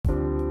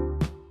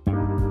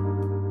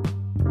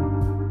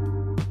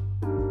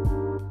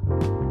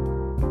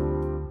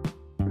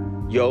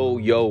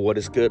Yo, what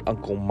is good?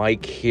 Uncle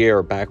Mike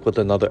here, back with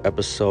another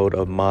episode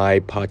of my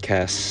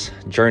podcast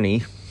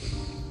journey.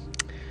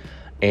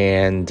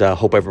 And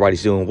hope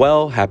everybody's doing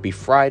well. Happy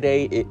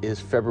Friday. It is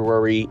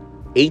February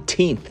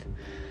 18th,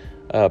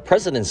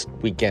 President's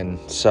Weekend.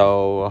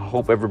 So I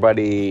hope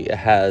everybody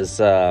has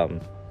a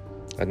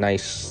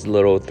nice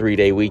little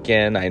 3-day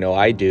weekend. I know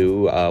I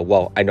do.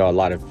 I know a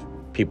lot of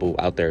people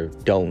out there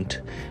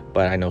don't.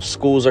 But I know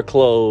schools are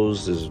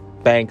closed,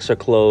 banks are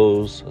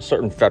closed,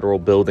 certain federal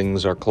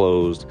buildings are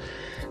closed.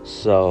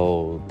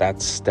 So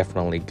that's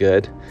definitely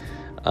good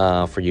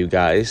for you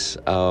guys.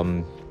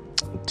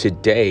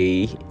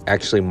 Today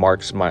actually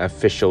marks my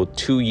official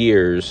 2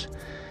 years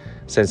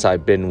since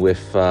I've been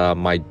with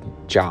my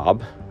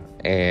job.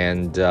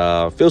 And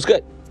feels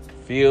good.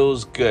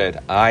 Feels good.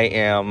 I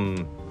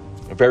am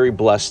very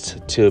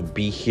blessed to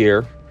be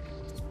here.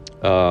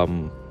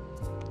 2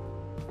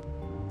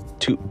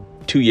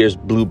 years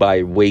blew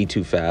by way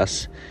too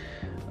fast.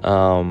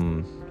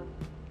 I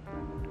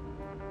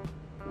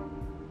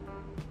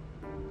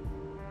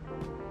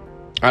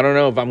don't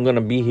know if I'm going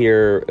to be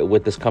here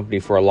with this company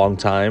for a long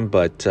time,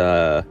 but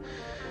as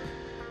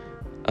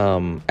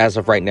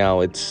of right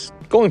now, it's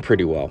going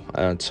pretty well.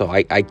 So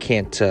I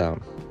can't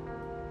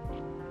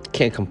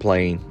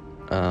complain.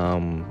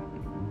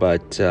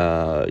 But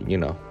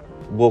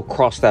we'll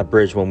cross that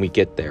bridge when we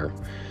get there.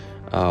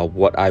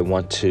 What I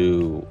want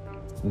to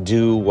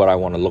do, what I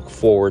want to look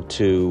forward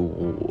to,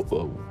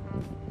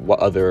 what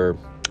other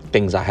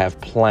things I have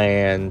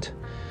planned.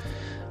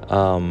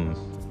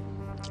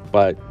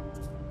 But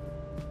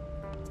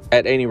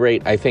at any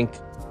rate, I think,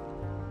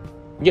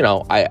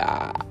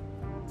 I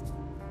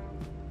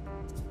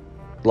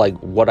like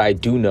what I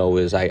do know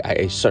is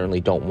I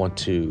certainly don't want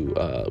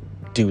to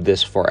do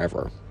this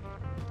forever.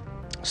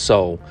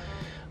 So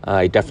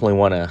I definitely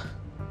want to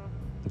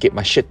get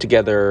my shit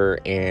together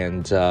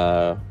and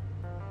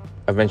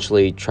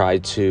eventually try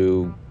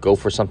to go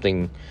for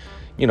something,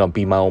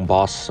 be my own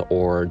boss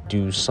or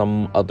do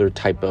some other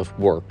type of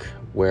work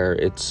where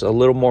it's a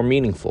little more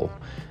meaningful.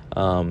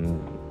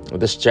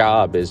 This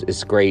job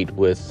is great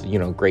with,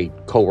 great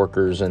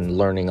coworkers and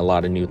learning a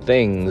lot of new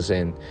things.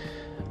 And,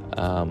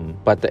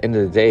 but at the end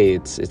of the day,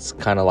 it's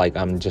kind of like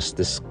I'm just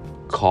this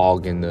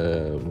cog in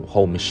the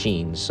whole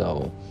machine.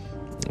 So,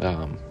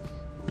 I'm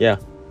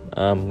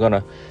going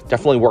to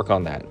definitely work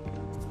on that.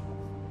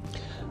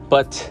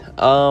 But,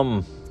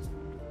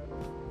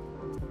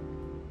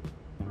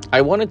 I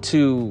wanted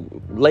to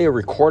lay a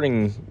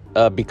recording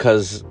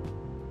because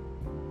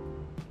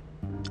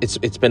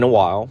it's been a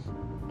while,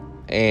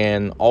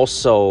 and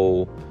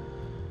also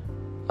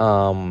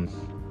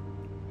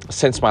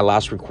since my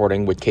last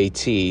recording with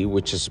KT,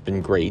 which has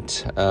been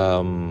great,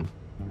 some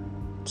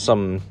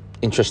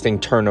interesting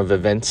turn of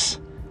events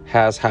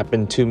has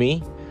happened to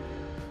me,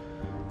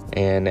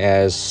 and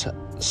as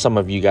some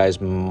of you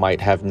guys might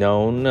have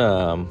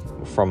known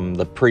from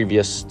the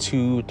previous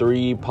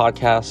 2-3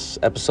 podcast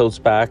episodes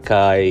back,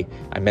 I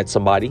met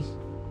somebody,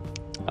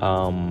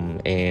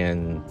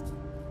 and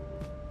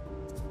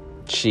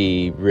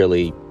she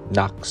really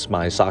knocks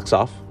my socks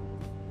off.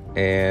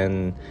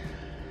 And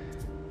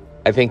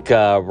I think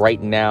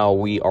right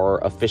now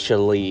I'm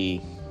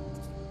officially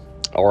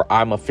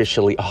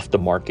off the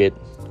market.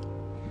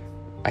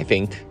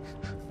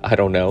 I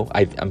don't know.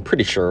 I'm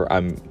pretty sure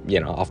I'm,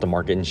 off the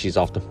market and she's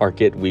off the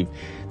market. We've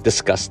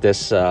discussed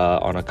this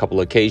on a couple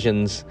of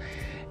occasions,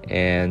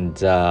 and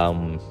I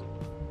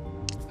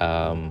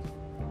don't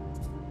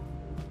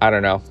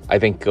know. I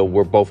think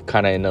we're both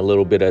kind of in a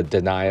little bit of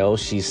denial.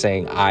 She's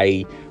saying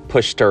I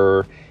pushed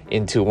her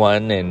into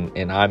one,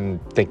 and I'm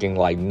thinking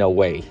like, no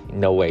way.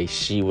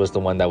 She was the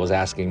one that was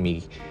asking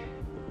me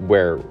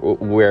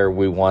where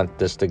we want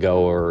this to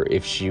go, or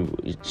if she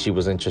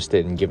was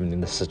interested in giving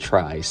this a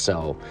try.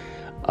 So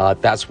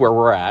that's where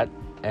we're at,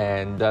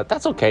 and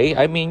that's okay.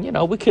 I mean,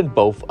 we can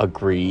both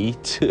agree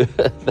to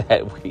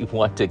that we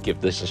want to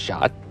give this a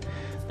shot.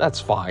 That's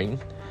fine.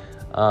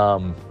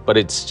 But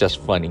it's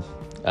just funny.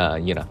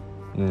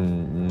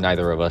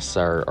 Neither of us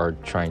are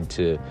trying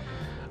to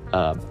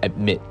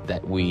admit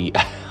that we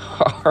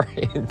are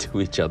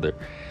into each other.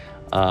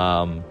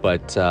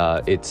 But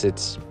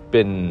it's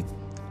been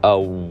a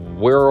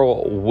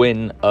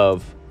whirlwind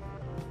of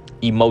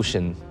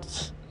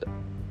emotions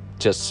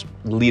just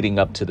leading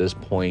up to this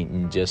point,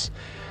 and just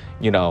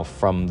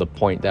from the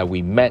point that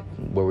we met,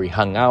 where we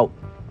hung out,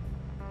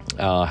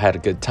 had a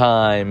good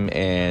time,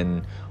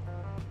 and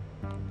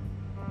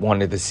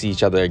wanted to see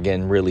each other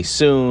again really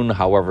soon.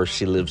 However,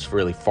 she lives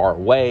really far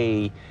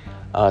away,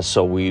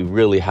 so we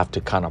really have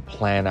to kind of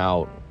plan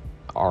out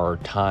our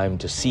time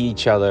to see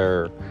each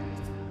other,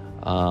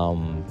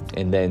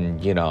 and then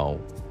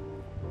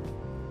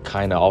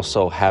kind of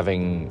also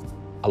having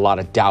a lot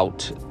of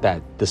doubt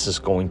that this is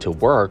going to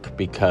work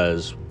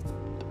because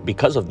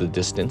of the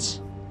distance.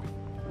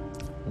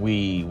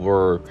 We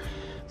were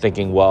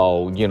thinking,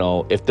 well,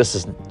 if this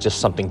is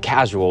just something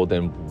casual,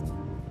 then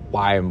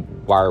why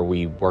are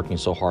we working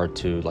so hard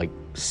to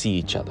see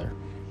each other?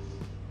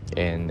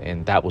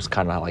 And that was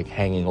kind of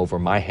hanging over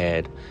my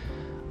head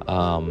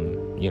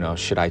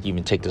Should I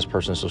even take this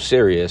person so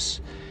serious?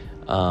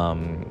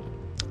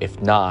 If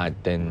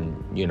not, then,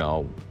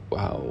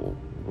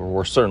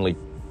 we're certainly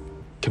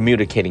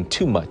communicating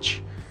too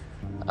much.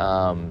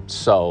 I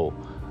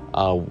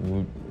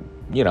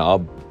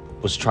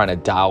was trying to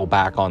dial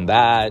back on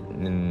that,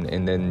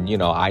 and then,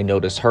 I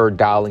noticed her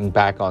dialing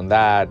back on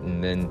that,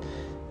 and then,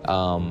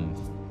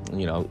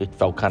 it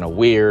felt kind of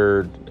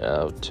weird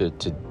to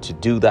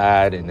do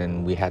that, and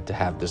then we had to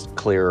have this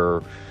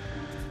clear,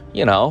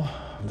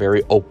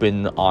 very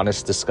open,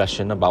 honest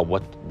discussion about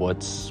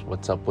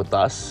what's up with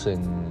us.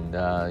 And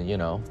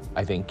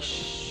I think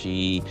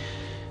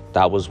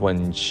that was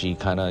when she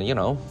kind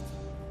of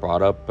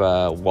brought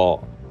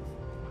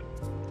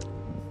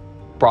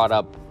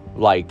up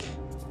like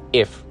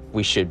if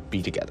we should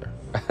be together.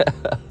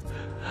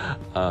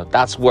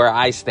 That's where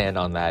I stand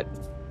on that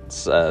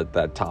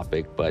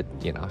topic, but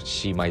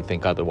she might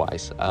think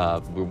otherwise.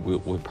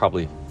 We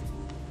probably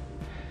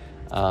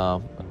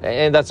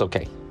and that's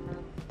okay.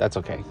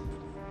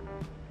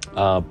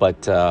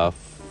 But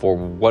for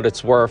what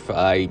it's worth,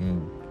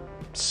 I'm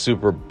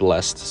super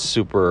blessed,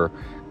 super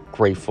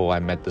grateful I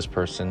met this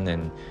person,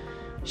 and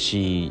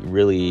she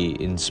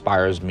really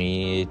inspires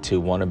me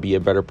to want to be a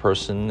better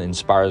person,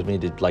 inspires me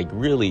to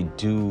really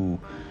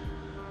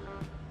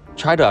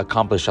try to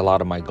accomplish a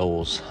lot of my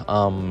goals.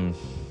 I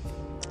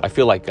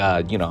feel like,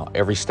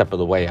 every step of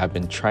the way I've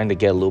been trying to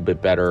get a little bit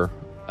better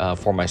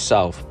for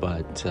myself,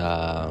 but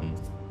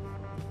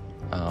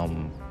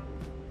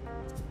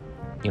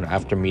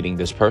after meeting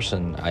this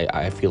person,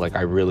 I feel like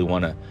I really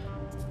want to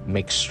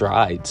make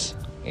strides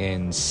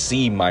and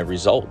see my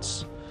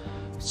results.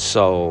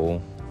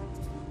 So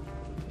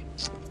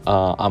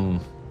I'm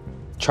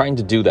trying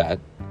to do that.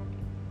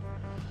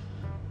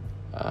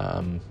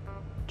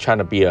 Trying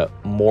to be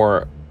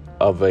more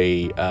of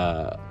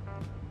a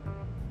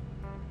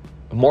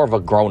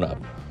grown-up,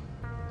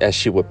 as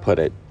she would put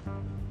it.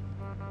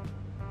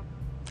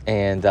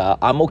 And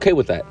I'm okay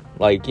with that.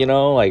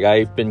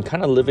 I've been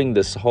kind of living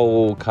this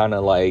whole kind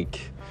of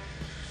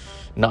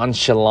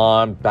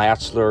nonchalant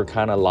bachelor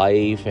kind of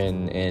life,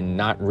 and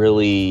not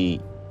really,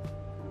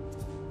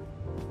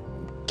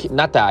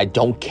 not that I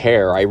don't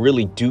care. I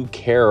really do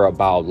care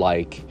about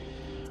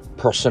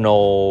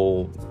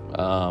personal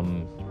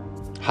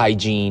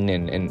hygiene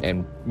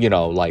and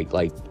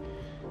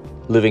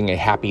living a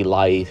happy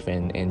life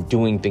and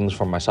doing things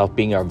for myself,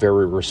 being a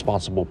very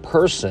responsible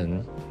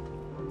person.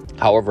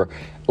 However,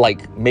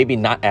 maybe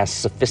not as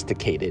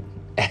sophisticated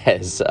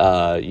as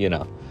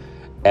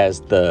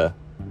as the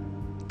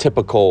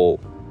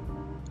typical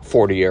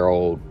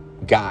 40-year-old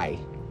guy.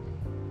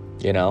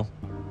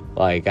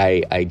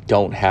 I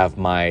don't have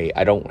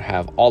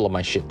all of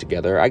my shit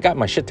together. I got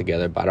my shit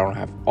together, but I don't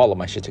have all of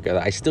my shit together.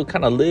 I still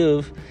kind of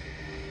live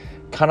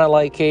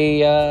like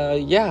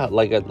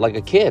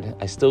a kid.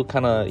 I still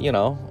kind of,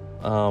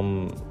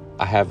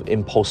 I have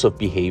impulsive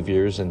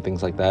behaviors and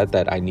things like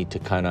that I need to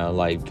kind of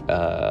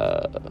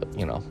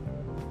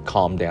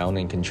calm down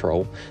and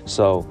control.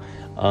 So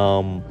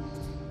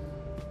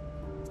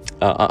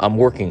I'm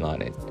working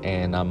on it,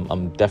 and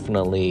I'm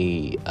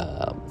definitely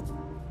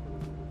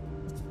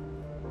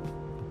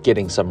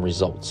getting some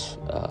results,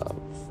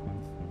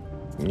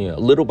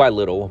 little by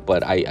little,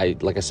 but I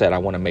like I said, I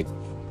want to make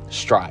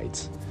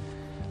strides.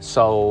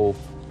 So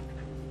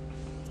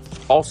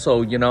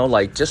also,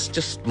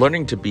 just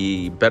learning to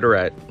be better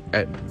at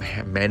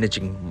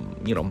managing,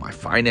 my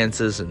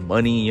finances and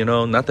money,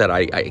 not that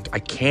I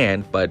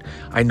can't, but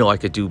I know I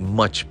could do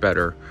much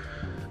better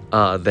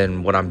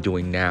than what I'm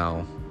doing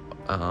now.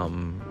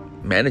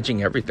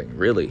 Managing everything,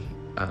 really.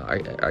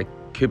 I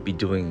could be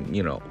doing,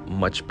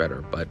 much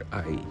better, but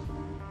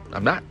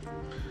I'm not.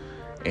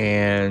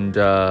 And,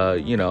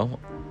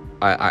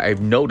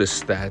 I've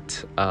noticed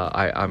that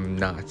I'm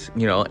not,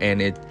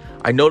 and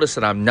I noticed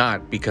that I'm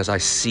not because I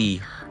see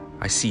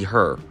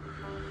her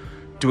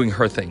doing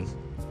her thing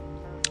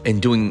and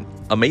doing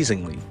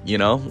amazingly,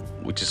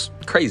 which is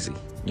crazy.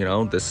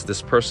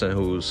 This person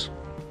who's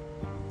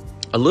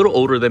a little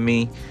older than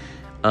me,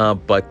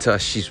 but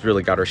she's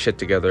really got her shit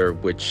together,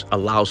 which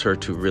allows her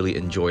to really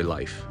enjoy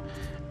life.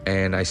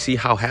 And I see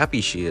how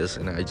happy she is,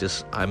 and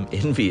I'm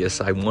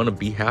envious. I want to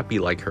be happy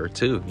like her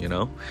too,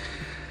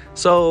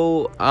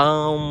 So,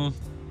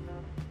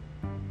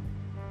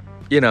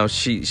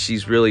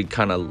 she's really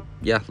kind of,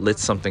 lit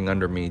something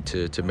under me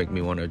to make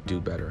me want to do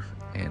better.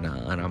 And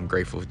I'm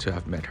grateful to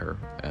have met her.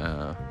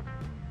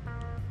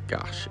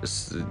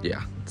 It's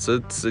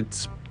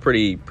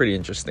pretty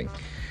interesting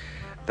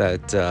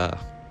that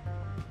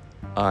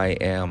I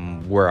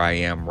am where I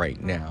am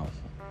right now.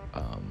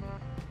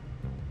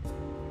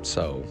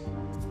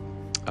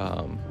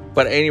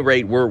 But at any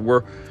rate,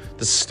 we're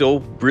this is still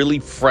really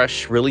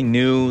fresh, really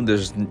new.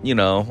 There's,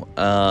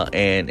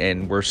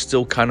 and we're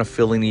still kind of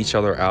filling each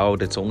other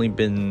out. It's only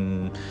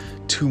been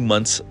 2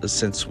 months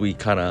since we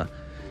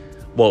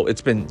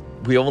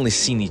we've only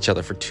seen each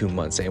other for 2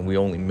 months, and we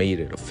only made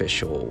it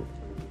official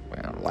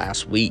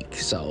last week.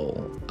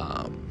 So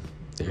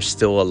there's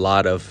still a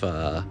lot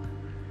of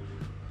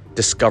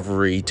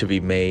discovery to be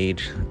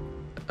made.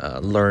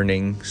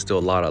 learning, still a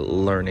lot of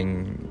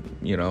learning,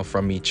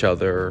 from each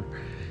other.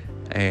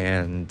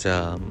 And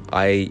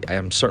I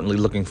am certainly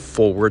looking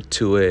forward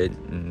to it.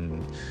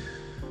 And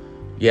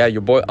yeah,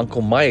 your boy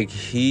Uncle Mike,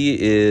 he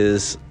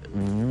is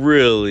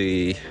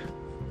really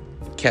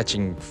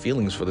catching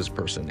feelings for this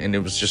person. And it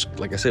was just,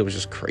 like I said, it was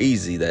just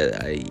crazy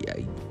that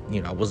I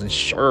wasn't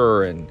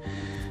sure. And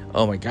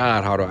oh my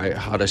God,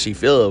 how does she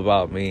feel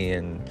about me?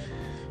 And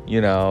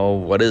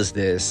what is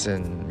this?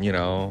 And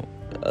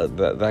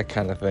that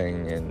kind of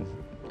thing. And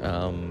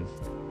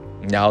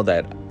now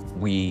that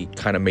we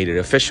kind of made it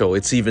official,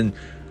 it's even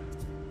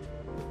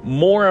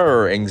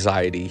more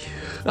anxiety.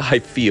 I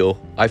feel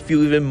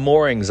even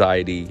more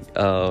anxiety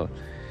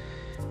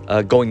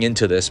going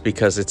into this,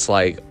 because it's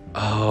like,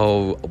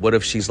 oh, what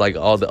if she's like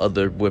all the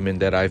other women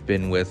that I've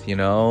been with,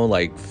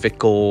 like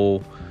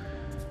fickle.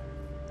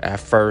 At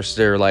first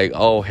they're like,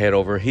 oh, head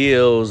over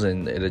heels,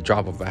 and at a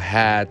drop of a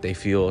hat they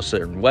feel a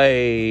certain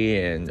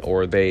way,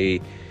 or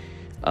they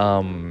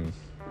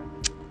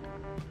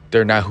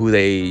they're not who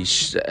they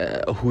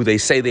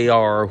say they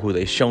are, who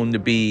they shown to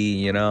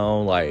be.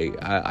 Like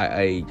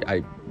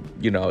I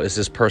is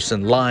this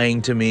person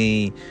lying to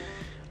me?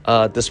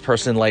 This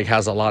person like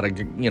has a lot of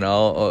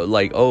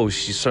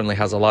she certainly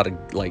has a lot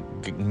of like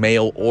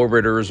male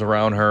orbiters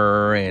around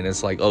her, and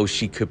it's like, oh,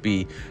 she could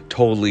be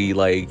totally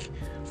like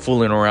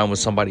fooling around with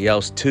somebody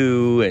else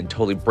too and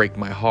totally break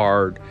my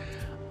heart.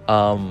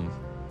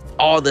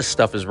 All this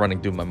stuff is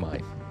running through my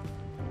mind,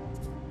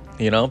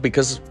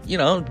 because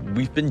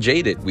we've been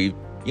jaded. We've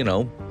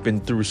been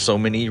through so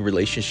many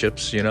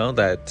relationships,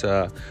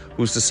 that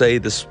who's to say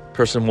this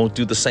person won't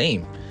do the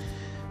same.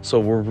 So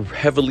we're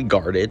heavily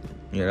guarded,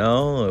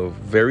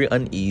 very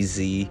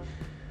uneasy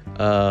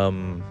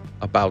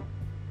about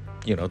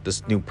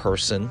this new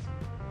person.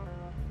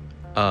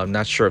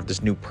 Not sure if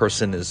this new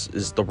person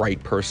is the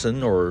right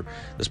person, or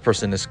this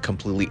person is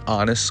completely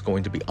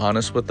going to be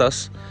honest with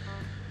us.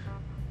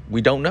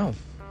 We don't know.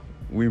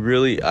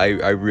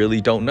 I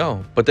really don't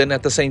know. But then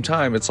at the same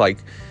time, it's like,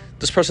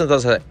 this person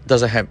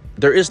doesn't have,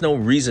 there is no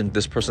reason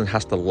this person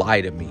has to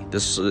lie to me.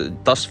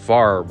 Thus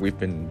far, we've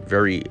been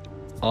very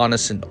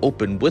honest and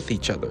open with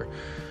each other.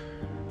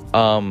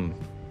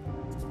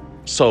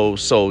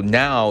 So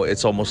now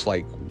it's almost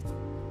like,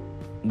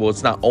 well,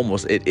 it's not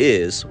almost, it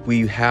is.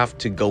 We have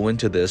to go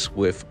into this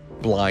with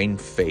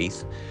blind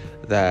faith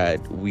that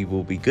we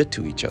will be good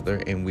to each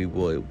other, and we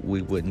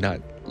would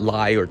not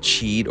lie or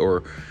cheat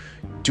or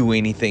do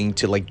anything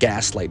to like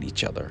gaslight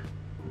each other.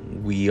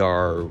 We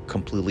are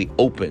completely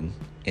open,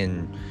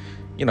 and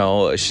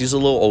she's a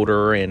little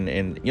older,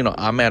 and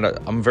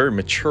I'm very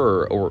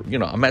mature, or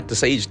I'm at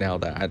this age now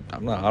that I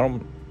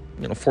don't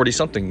 40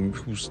 something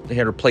who's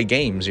here to play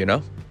games,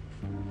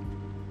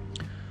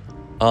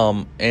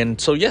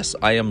 and so yes,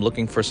 I am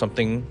looking for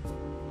something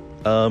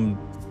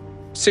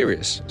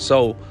serious.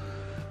 So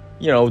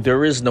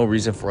there is no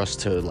reason for us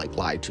to like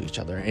lie to each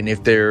other. And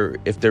if there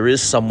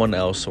is someone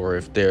else, or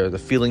if the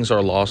feelings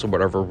are lost or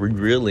whatever, we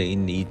really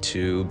need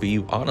to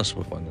be honest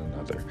with one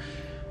another.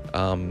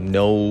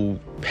 No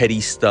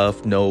petty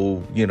stuff,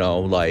 no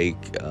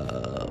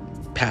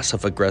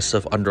passive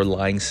aggressive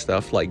underlying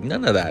stuff, like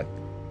none of that.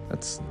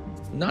 That's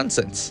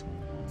nonsense.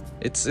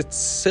 It's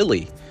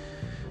silly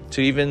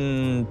to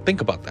even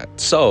think about that.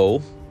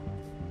 So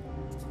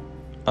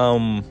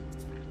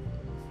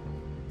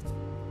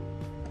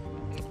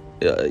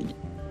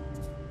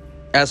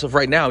as of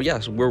right now,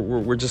 yes,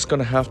 we're just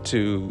gonna have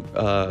to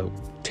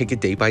take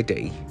it day by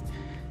day,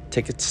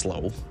 take it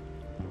slow,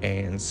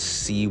 and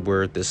see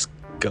where this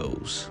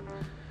goes.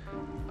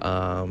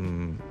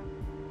 I'm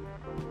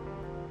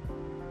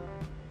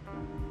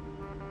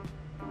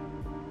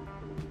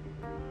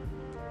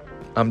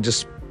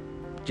just,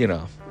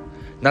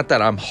 not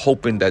that I'm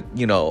hoping that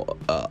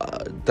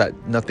that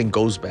nothing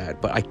goes bad,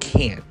 but I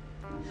can't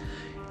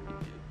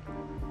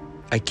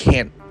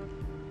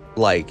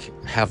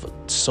like have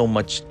so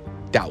much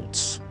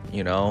doubts,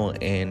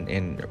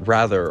 and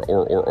rather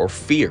or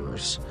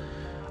fears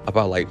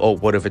about like, oh,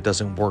 what if it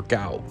doesn't work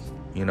out?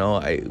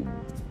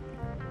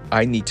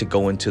 I need to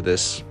go into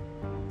this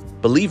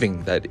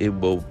believing that it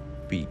will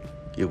be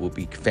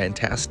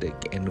fantastic,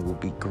 and it will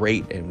be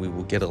great, and we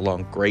will get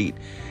along great,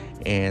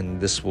 and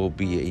this will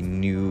be a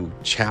new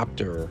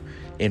chapter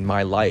in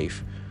my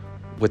life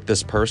with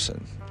this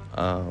person,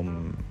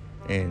 and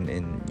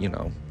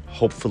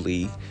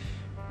hopefully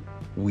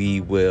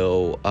we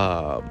will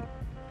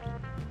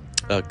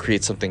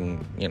create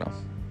something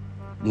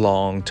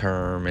long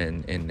term,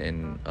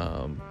 and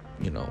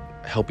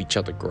help each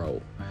other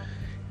grow.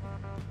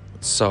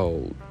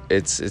 So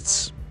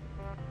it's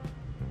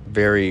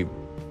very,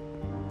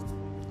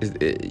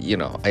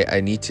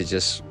 I need to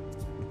just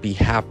be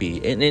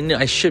happy, and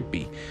I should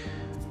be.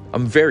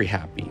 I'm very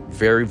happy,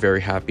 very,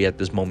 very happy at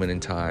this moment in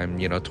time.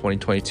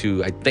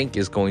 2022, I think,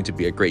 is going to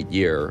be a great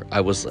year.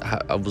 I was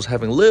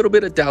having a little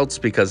bit of doubts,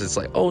 because it's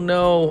like, oh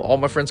no, all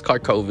my friends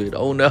caught COVID.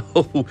 Oh no,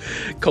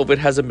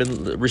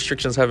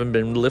 restrictions haven't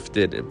been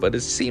lifted. But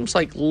it seems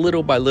like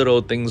little by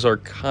little things are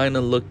kind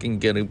of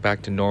getting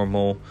back to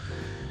normal.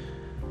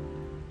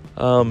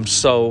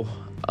 So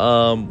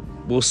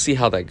We'll see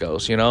how that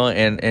goes,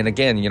 and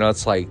again,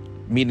 it's like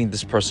meeting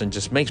this person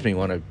just makes me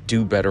want to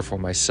do better for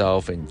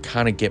myself and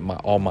kind of get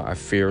all my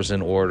affairs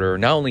in order.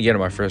 Not only get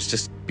my affairs,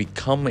 just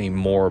become a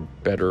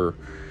better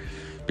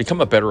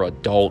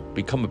adult,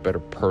 become a better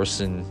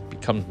person,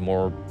 become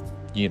more,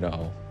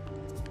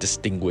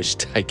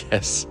 distinguished, I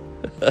guess,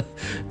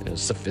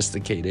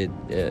 sophisticated,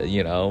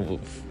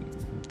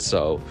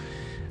 so,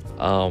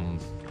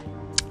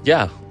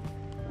 yeah.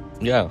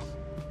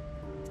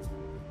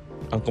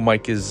 Uncle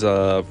Mike is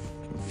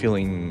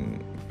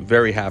feeling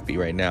very happy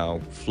right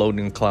now,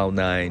 floating in cloud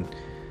nine.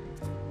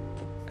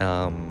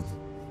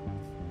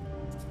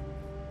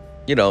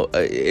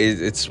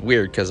 It's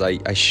weird because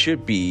I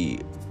should be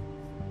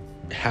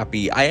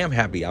happy. I am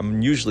happy.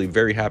 I'm usually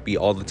very happy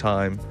all the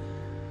time,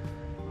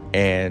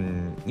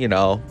 and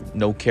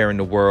no care in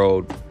the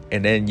world.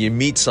 And then you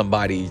meet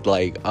somebody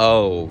like,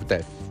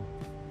 that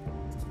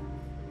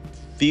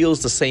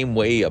feels the same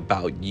way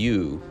about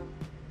you,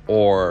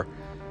 or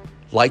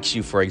likes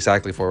you for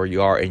exactly for where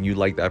you are, and you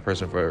like that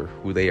person for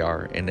who they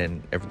are, and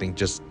then everything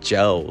just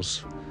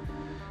gels.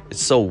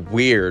 It's so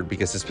weird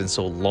because it's been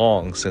so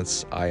long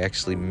since I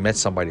actually met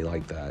somebody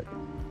like that,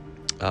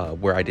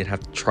 where I didn't have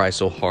to try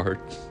so hard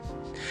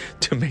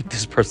to make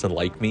this person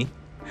like me.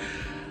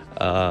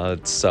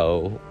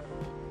 So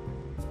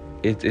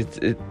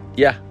it's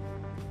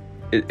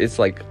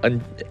like I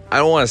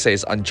don't want to say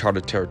it's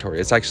uncharted territory.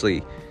 It's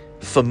actually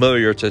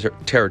familiar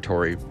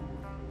territory,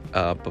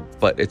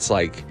 but it's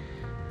like.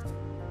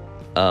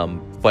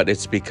 But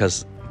it's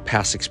because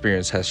past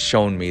experience has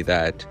shown me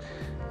that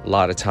a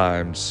lot of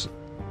times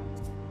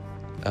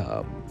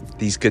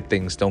these good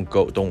things don't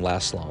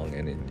last long,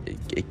 and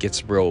it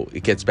gets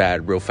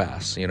bad real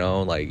fast. We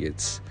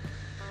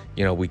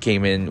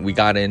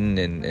got in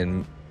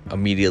and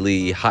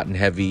immediately hot and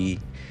heavy,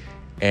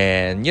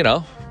 and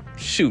in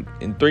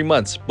 3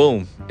 months,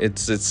 boom,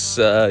 it's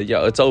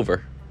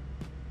over.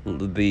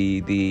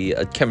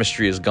 The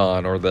chemistry is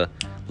gone, or the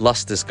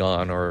lust is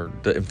gone, or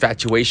the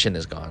infatuation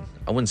is gone.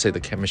 I wouldn't say the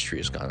chemistry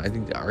is gone. I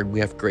think we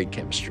have great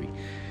chemistry,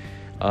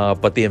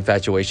 but the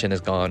infatuation is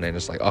gone, and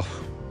it's like,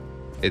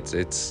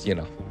 it's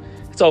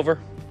over.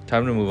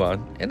 Time to move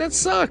on, and that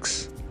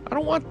sucks. I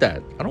don't want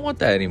that. I don't want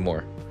that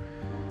anymore.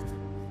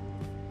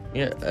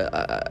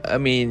 I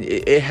mean,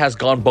 it has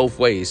gone both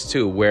ways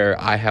too, where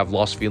I have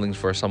lost feelings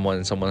for someone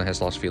and someone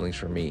has lost feelings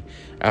for me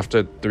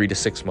after 3 to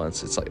 6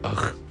 months. It's like,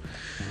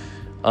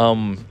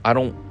 I'm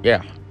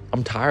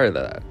tired of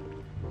that.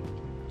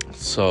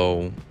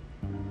 So,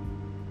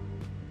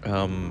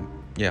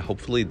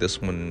 hopefully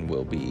this one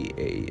will be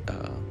a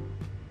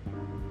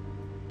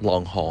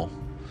long haul.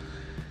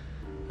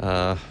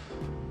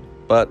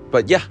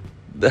 But yeah,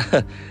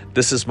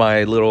 this is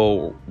my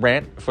little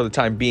rant for the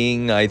time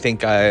being. I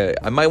think I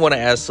might want to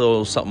add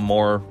something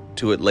more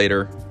to it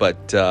later,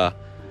 but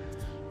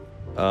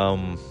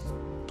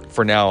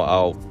for now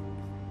I'll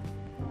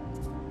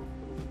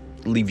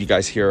leave you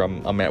guys here.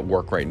 I'm at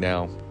work right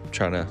now,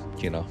 trying to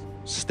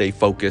stay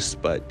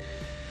focused, but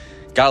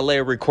gotta lay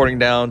a recording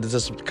down. This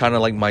is kind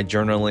of like my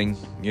journaling,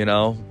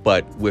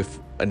 but with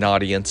an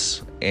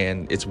audience,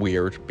 and it's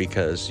weird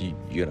because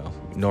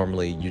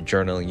normally you're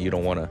journaling, you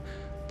don't want to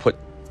put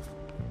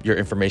your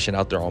information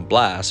out there on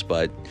blast,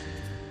 but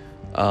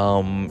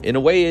in a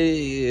way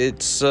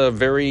it's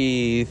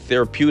very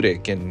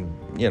therapeutic, and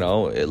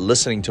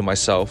listening to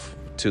myself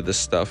to this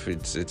stuff,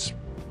 it's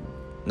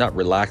not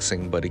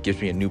relaxing, but it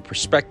gives me a new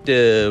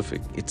perspective.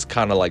 It's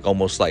kind of like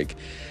almost like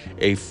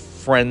a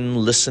friend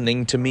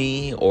listening to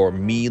me, or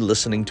me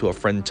listening to a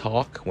friend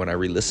talk when I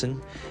re-listen,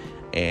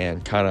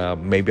 and kind of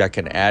maybe I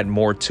can add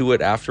more to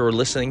it after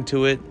listening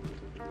to it.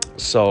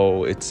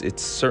 So it's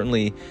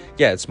certainly,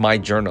 it's my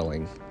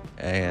journaling,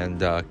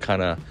 and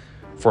kind of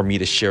for me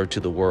to share to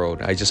the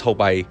world. I just hope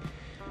I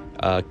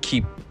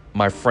keep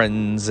my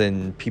friends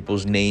and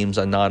people's names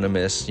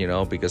anonymous,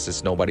 because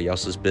it's nobody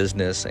else's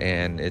business,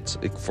 and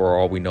for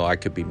all we know, I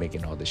could be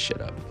making all this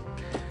shit up,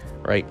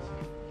 right?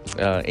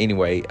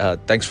 Anyway,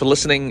 thanks for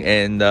listening,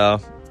 and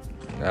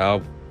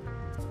I'll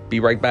be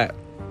right back.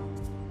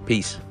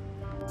 Peace.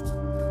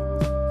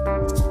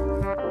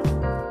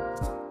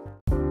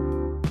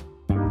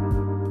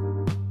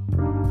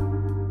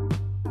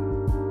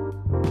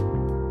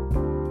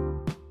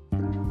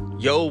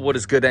 Yo, what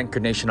is good, Anchor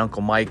Nation?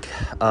 Uncle Mike,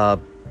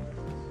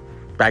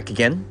 back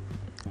again.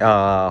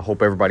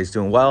 Hope everybody's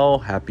doing well.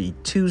 Happy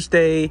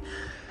Tuesday.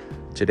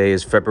 Today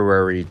is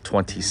February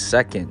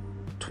 22nd,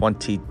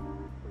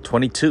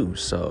 2022.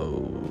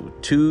 So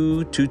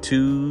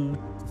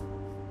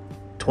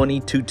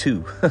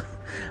 2/22/2022.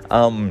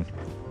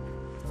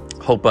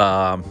 Hope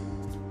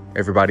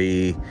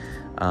everybody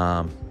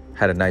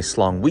had a nice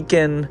long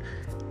weekend,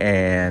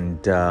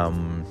 and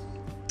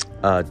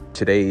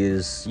today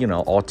is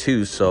all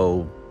two,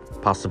 so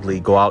possibly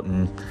go out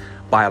and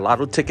buy a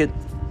lotto ticket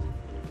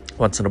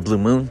once in a blue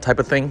moon type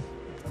of thing.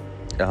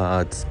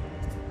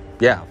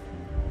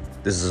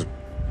 This is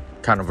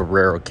kind of a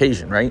rare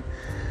occasion, right?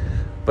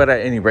 But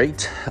at any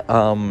rate,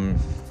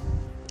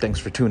 thanks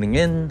for tuning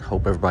in.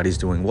 Hope everybody's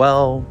doing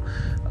well.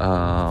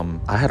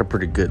 I had a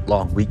pretty good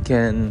long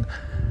weekend.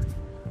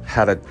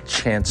 Had a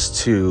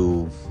chance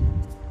to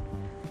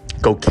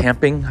go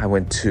camping. I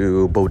went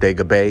to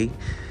Bodega Bay,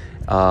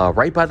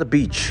 right by the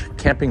beach.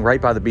 Camping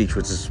right by the beach,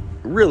 which is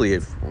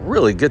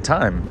really good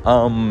time.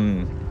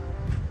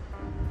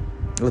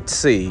 Let's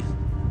see.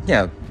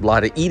 Yeah, a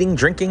lot of eating,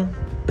 drinking.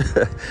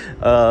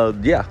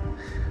 Yeah.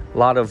 A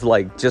lot of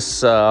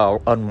just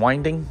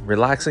unwinding,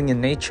 relaxing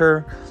in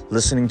nature,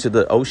 listening to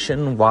the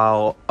ocean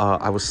while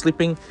I was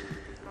sleeping.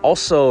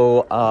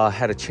 Also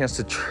had a chance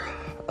to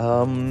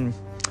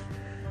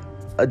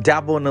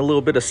dabble in a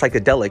little bit of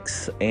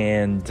psychedelics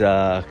and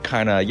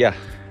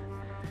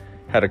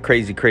had a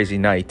crazy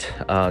night.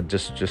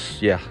 Just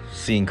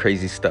seeing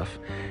crazy stuff.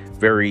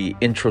 Very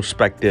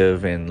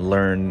introspective and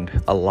learned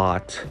a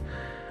lot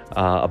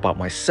about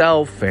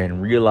myself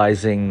and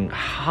realizing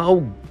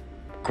how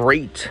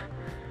great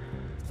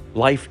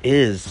life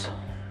is.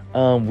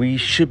 We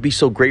should be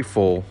so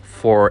grateful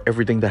for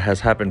everything that has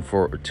happened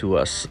to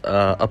us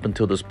up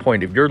until this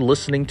point. If you're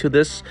listening to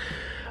this,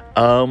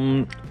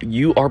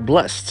 you are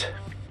blessed.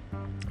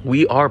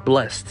 We are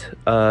blessed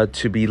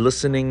to be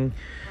listening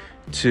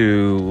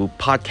to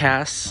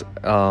podcasts,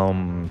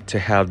 to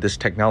have this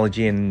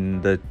technology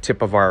in the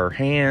tip of our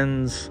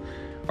hands,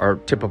 or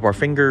tip of our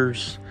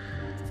fingers,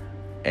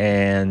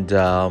 and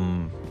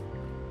to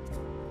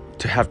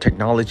have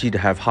technology, to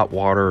have hot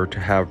water, to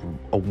have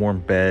a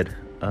warm bed,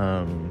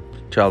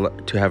 to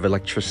have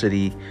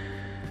electricity.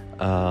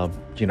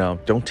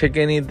 Don't take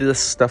any of this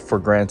stuff for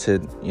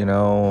granted.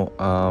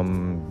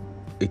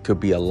 It could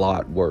be a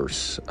lot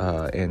worse.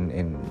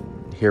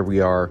 And here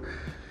we are.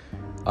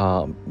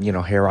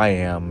 Here I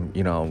am.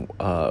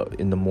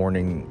 In the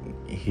morning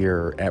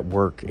here at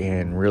work,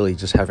 and really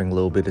just having a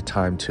little bit of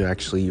time to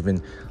actually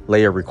even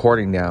lay a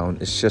recording down.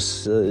 It's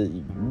just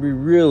we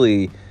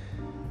really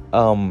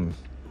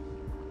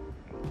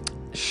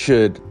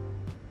should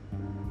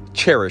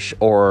cherish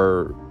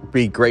or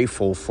be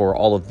grateful for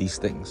all of these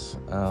things,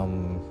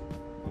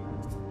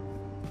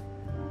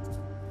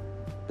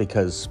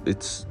 because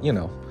it's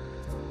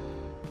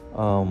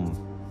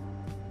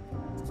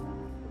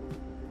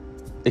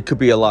it could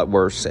be a lot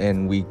worse,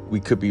 and we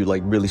could be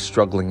really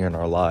struggling in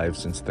our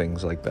lives and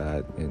things like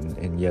that,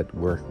 and yet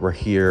we're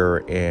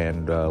here,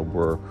 and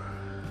we're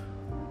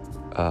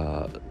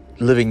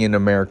living in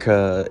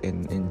America,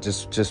 and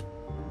just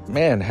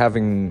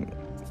having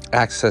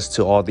access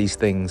to all these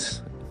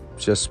things.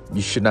 Just,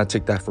 you should not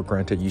take that for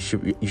granted. You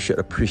should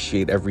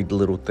appreciate every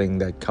little thing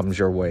that comes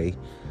your way.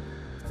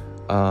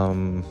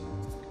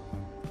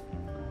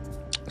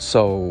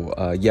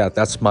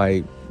 That's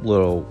my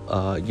little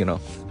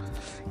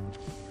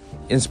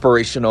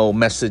inspirational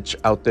message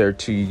out there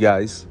to you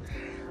guys.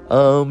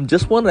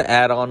 Just want to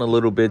add on a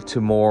little bit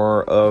to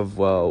more of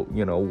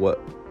what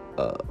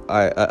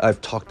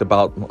I've talked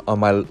about on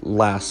my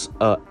last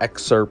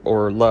excerpt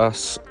or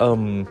last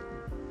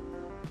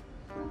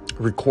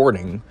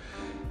recording,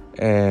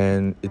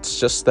 and it's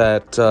just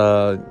that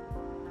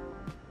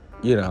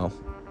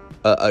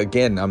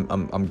again,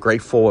 I'm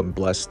grateful and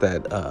blessed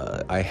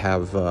that I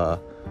have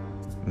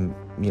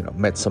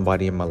met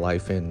somebody in my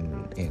life,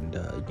 and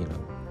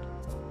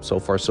so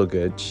far so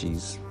good.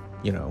 She's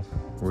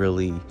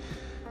really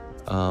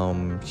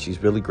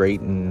she's really great,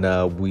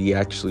 and we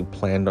actually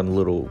planned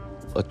on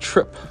a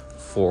trip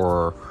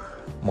for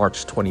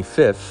March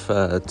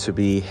 25th to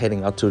be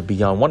heading out to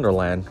Beyond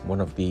Wonderland,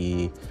 one of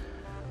the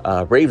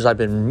raves I've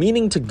been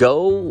meaning to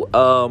go.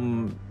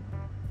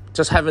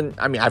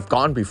 I've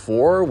gone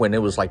before when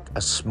it was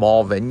a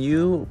small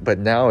venue, but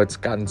now it's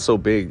gotten so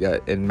big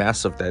and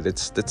massive that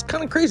it's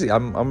kind of crazy.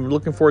 I'm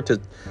looking forward to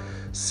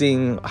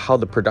seeing how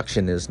the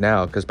production is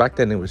now, because back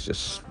then it was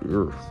just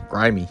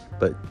grimy,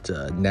 but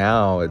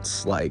now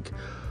it's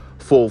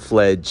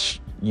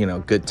full-fledged,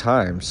 good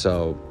time.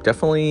 So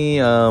definitely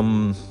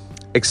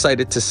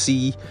excited to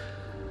see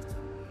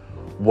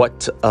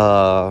what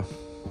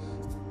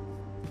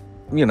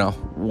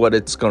what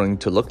it's going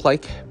to look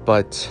like.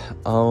 But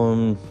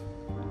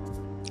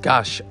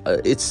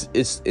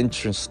it's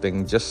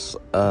interesting. Just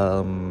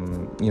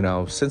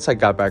since I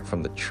got back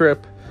from the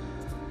trip,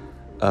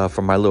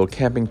 from my little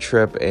camping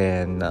trip,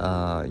 and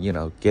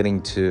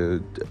getting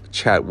to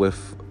chat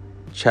with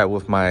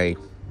my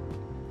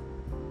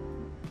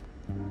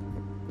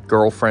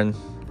girlfriend.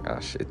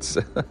 Gosh, it's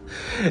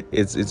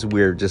it's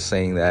weird just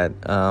saying that,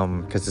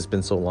 because it's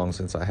been so long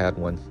since I had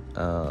one.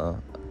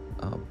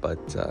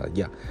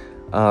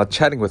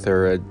 Chatting with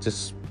her,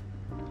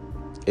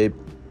 it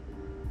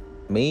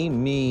made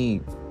me,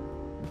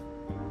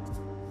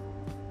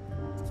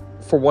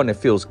 for one, it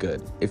feels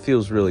good. It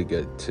feels really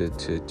good to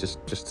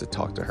just to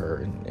talk to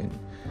her,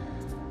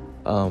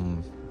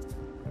 and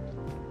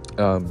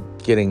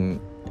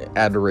getting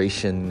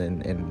adoration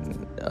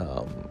and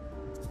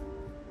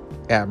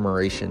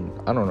admiration.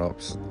 I don't know if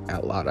it's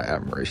a lot of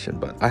admiration,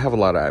 but I have a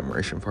lot of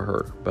admiration for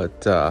her.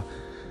 But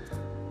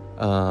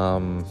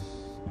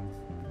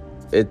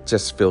it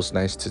just feels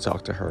nice to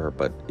talk to her.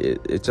 But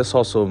it just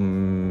also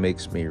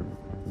makes me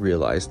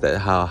realize that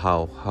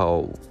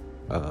how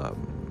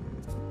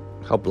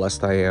how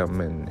blessed I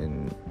am,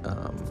 and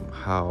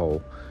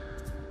how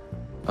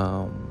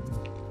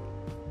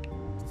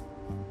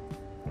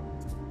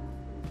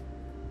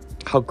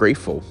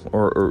grateful,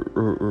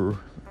 or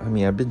I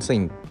mean, I've been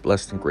saying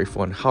blessed and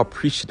grateful, and how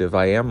appreciative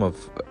I am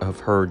of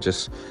her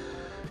just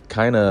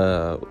kind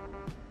of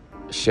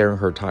sharing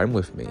her time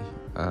with me.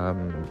 I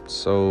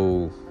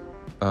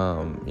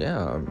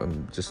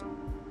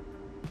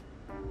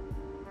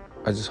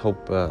just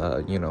hope,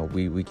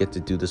 we get to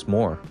do this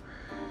more.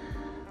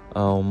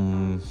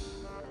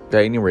 At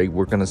any rate,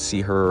 we're gonna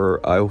see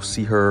her. I'll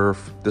see her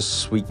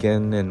this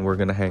weekend, and we're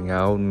gonna hang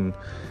out, and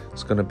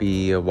it's gonna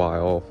be a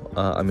while.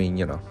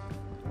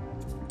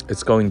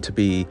 It's going to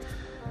be,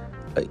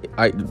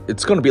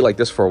 it's going to be like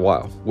this for a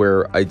while,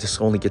 where I just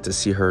only get to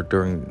see her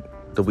during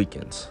the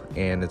weekends,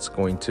 and it's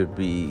going to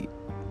be,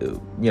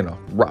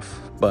 rough,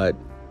 but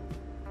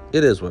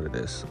it is what it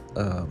is.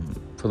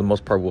 For the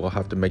most part, we'll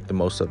have to make the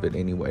most of it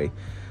anyway.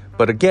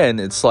 But again,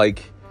 it's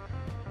like,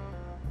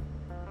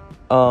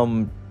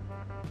 getting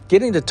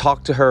to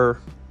talk to her,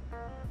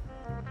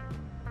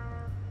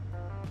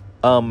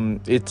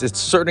 it's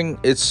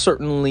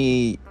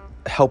certainly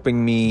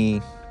helping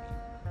me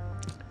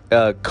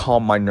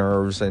calm my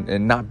nerves,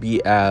 and not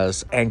be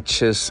as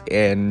anxious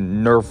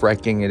and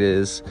nerve-wracking it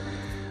is,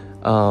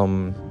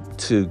 to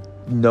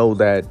know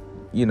that,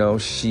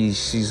 she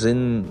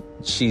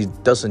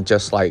doesn't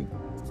just like,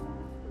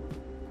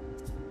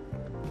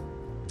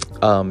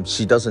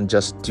 she doesn't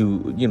just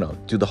do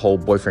the whole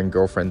boyfriend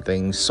girlfriend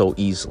thing so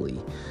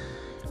easily.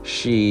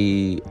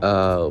 She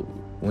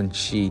when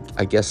she,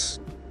 I guess,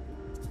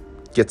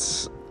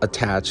 gets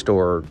attached,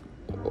 or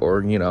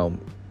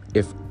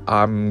if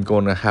I'm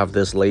going to have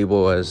this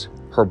label as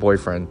her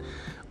boyfriend,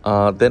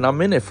 then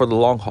I'm in it for the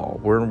long haul.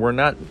 We're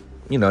not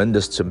in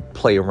this to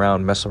play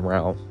around, mess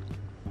around.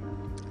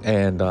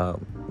 And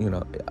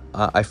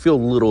I feel a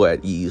little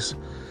at ease,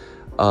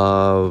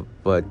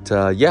 but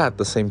at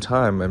the same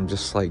time, I'm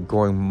just like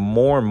growing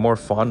more and more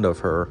fond of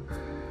her,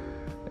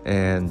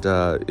 and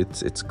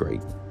it's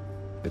great.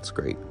 It's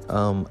great.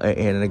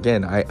 And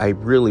again, I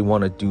really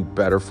want to do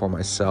better for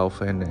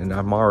myself, and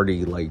I'm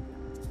already like,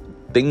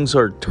 things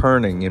are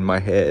turning in my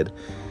head,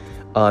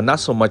 not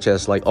so much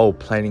as like,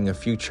 planning a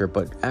future,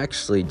 but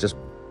actually just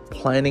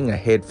planning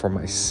ahead for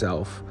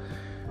myself,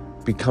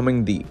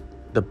 becoming the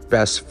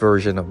best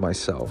version of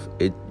myself.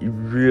 It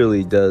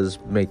really does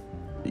make,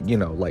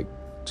 like,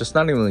 just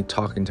not even like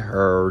talking to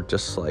her,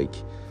 just like,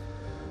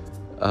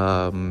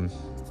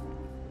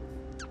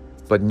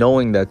 but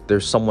knowing that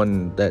there's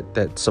someone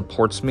that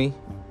supports me.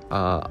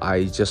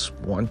 I just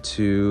want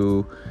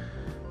to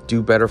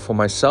do better for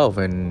myself,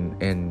 and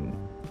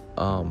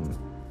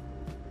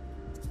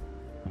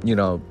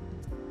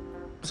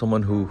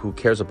someone who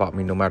cares about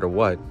me no matter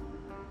what,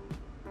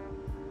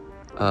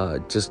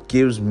 just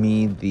gives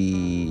me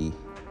the,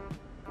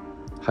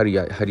 how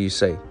do you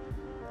say,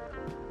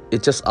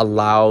 it just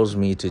allows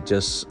me to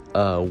just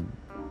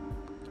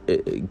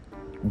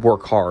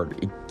work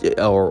hard,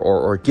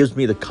 or it gives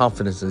me the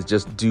confidence to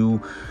just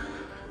do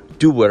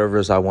whatever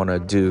it is I want to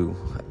do,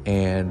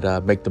 and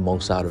make the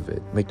most out of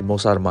it, make the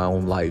most out of my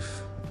own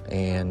life,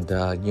 and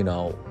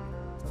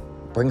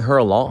bring her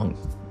along,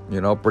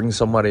 bring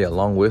somebody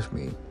along with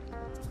me.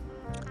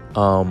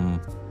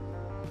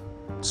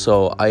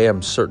 So I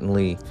am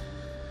certainly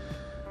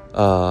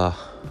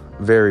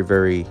very,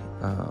 very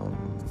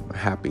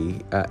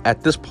happy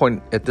at this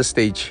point, at this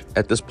stage,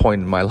 at this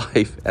point in my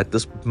life, at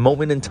this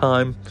moment in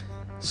time.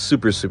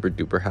 Super, super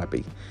duper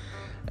happy,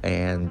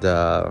 and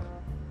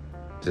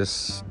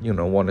just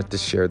wanted to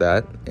share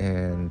that,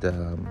 and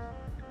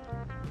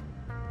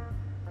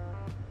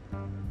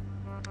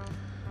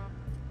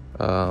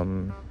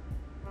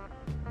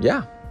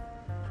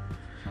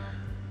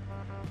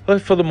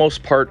but for the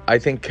most part, I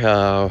think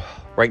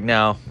right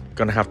now,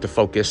 gonna have to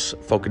focus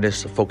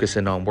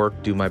in on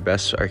work, do my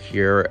best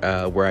here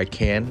where I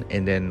can,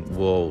 and then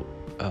we'll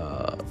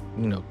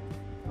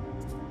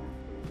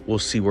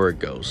see where it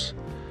goes.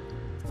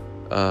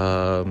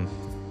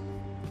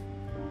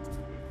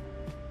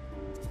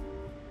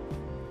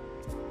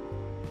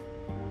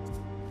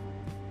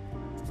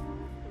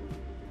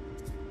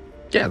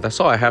 That's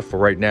all I have for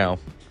right now.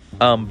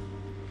 I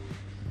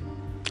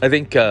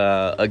think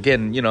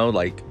again,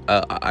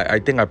 I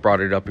think I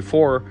brought it up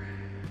before.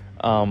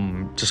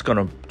 Just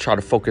gonna try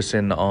to focus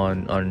in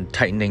on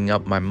tightening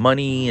up my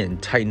money,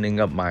 and tightening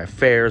up my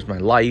affairs, my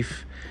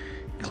life,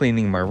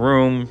 cleaning my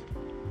room.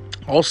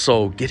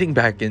 Also, getting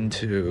back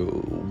into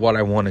what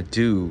I want to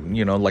do.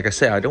 Like I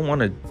said, I don't want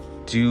to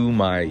do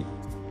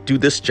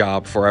this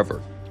job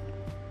forever.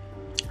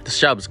 This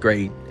job is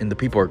great, and the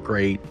people are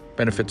great.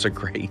 Benefits are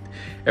great.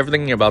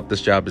 Everything about this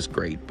job is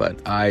great,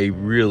 but I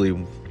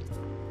really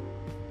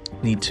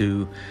need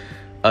to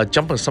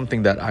jump on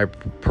something that I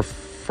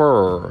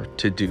prefer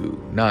to do,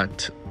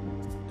 not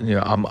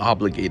I'm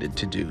obligated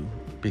to do,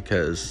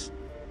 because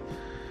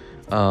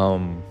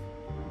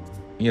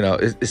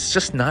it's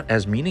just not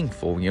as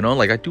meaningful.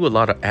 Like, I do a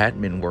lot of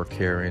admin work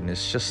here, and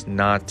it's just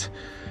not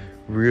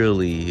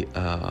really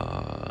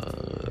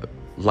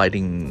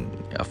lighting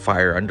a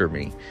fire under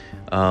me.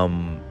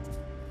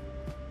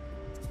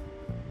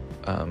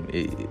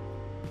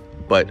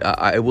 But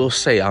I will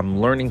say I'm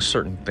learning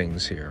certain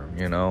things here,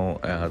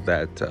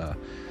 that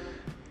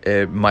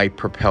it might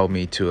propel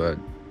me to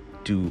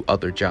do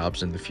other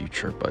jobs in the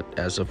future. But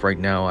as of right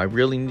now, I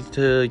really need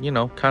to,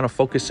 kind of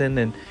focus in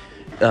and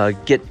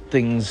get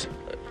things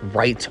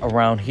right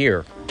around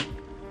here.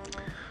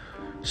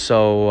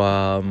 So,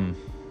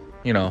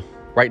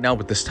 right now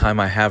with this time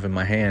I have in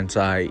my hands,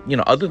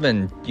 other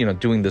than,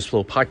 doing this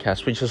little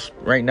podcast, which is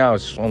right now,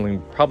 it's only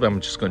probably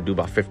I'm just going to do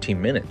about 15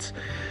 minutes.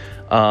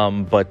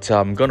 But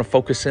I'm going to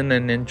focus in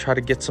and try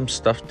to get some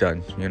stuff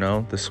done,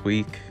 this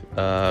week.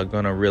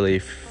 Going to really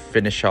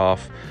finish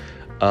off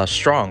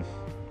strong.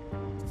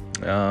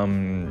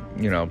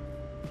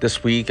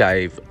 This week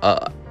I've,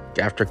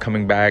 after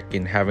coming back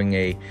and having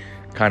a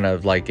kind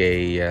of like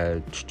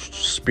a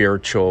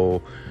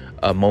spiritual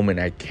moment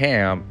at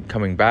camp,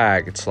 coming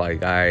back, it's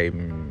like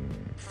I'm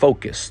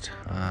focused.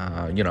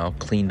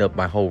 Cleaned up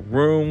my whole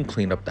room,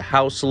 cleaned up the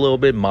house a little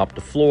bit, mopped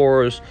the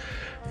floors,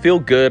 feel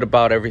good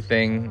about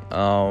everything.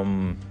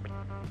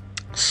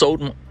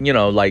 Sold,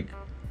 I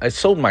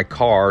sold my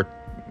car,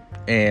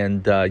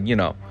 and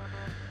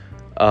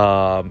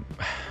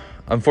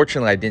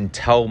unfortunately I didn't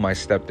tell my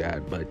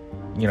stepdad, but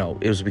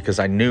it was because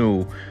I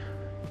knew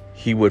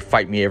he would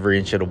fight me every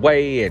inch of the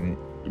way, and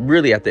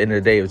really at the end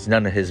of the day, it was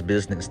none of his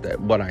business that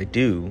what I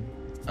do.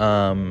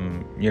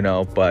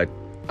 But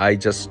I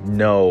just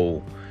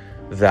know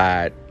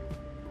that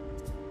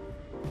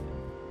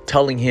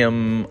telling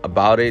him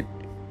about it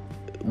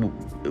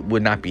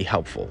would not be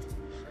helpful.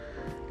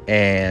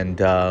 And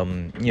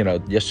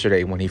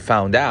yesterday when he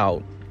found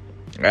out,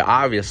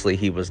 obviously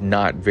he was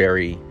not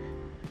very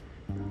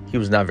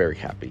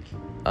happy.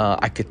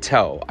 I could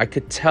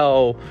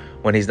tell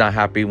when he's not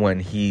happy, when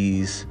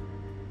he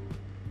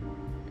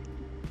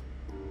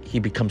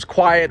becomes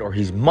quiet or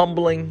he's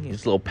mumbling.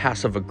 He's a little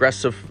passive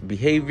aggressive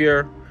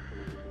behavior.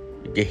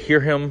 I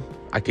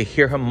could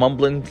hear him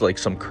mumbling like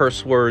some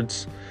curse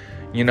words,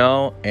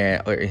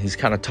 and he's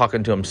kind of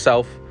talking to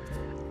himself.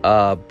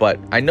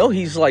 But I know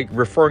he's like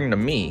referring to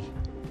me,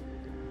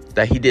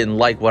 that he didn't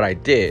like what I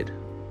did.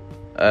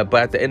 But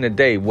at the end of the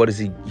day, what is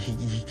he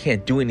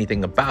can't do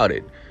anything about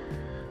it,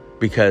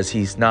 because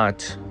he's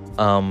not,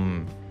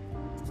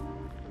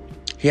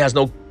 he has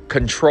no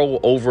control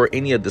over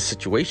any of the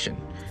situation,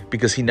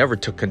 because he never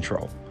took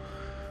control.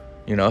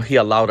 He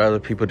allowed other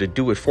people to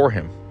do it for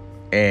him.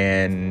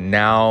 And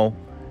now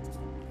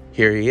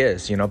here he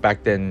is.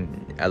 Back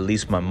then, at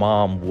least my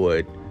mom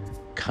would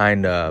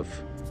kind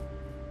of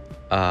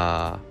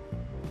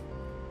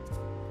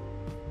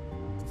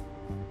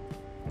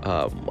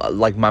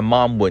like my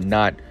mom would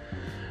not,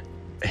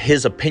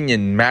 his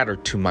opinion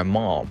mattered to my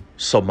mom,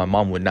 so my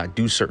mom would not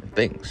do certain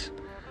things,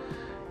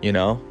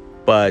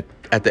 but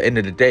at the end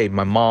of the day,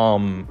 my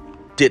mom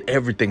did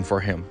everything for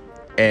him,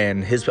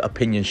 and his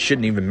opinion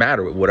shouldn't even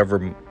matter,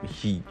 whatever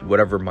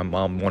my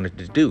mom wanted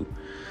to do.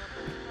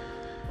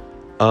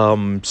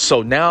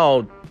 So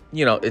now,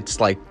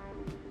 it's like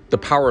the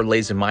power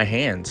lays in my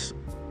hands.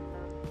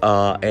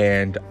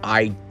 And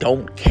I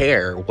don't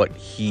care what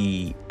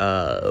his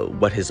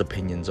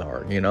opinions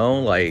are,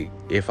 like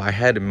if I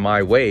had it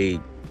my way,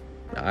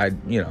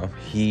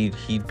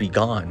 he'd be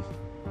gone.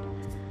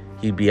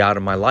 He'd be out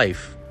of my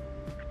life.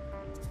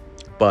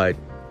 But,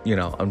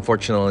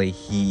 unfortunately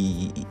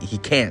he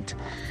can't.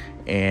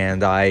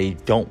 And I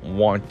don't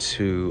want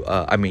to,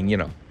 I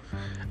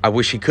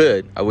wish he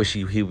could. I wish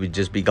he would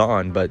just be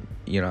gone. But,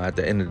 at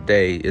the end of the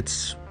day, it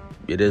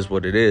is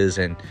what it is.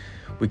 And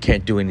we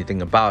can't do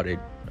anything about it.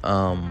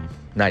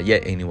 Not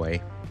yet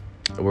anyway.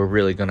 We're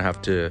really gonna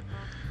have to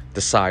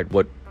decide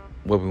what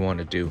we want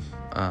to do.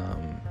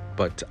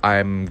 But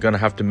I'm gonna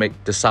have to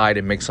decide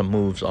and make some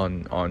moves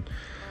on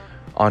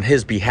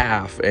his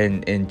behalf,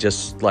 and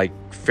just like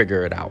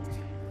figure it out.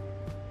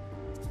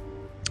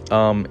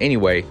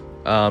 Anyway,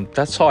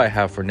 that's all I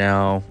have for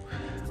now.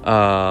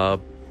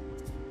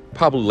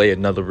 Probably lay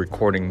another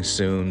recording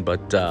soon,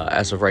 but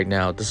as of right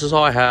now, this is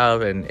all I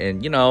have, and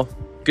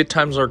good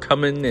times are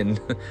coming, and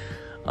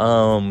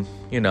I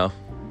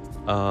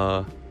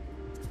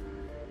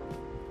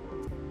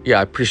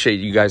appreciate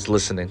you guys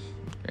listening.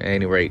 At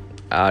any rate,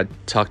 I'll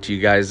talk to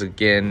you guys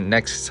again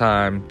next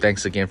time.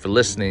 Thanks again for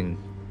listening.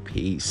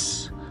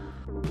 Peace.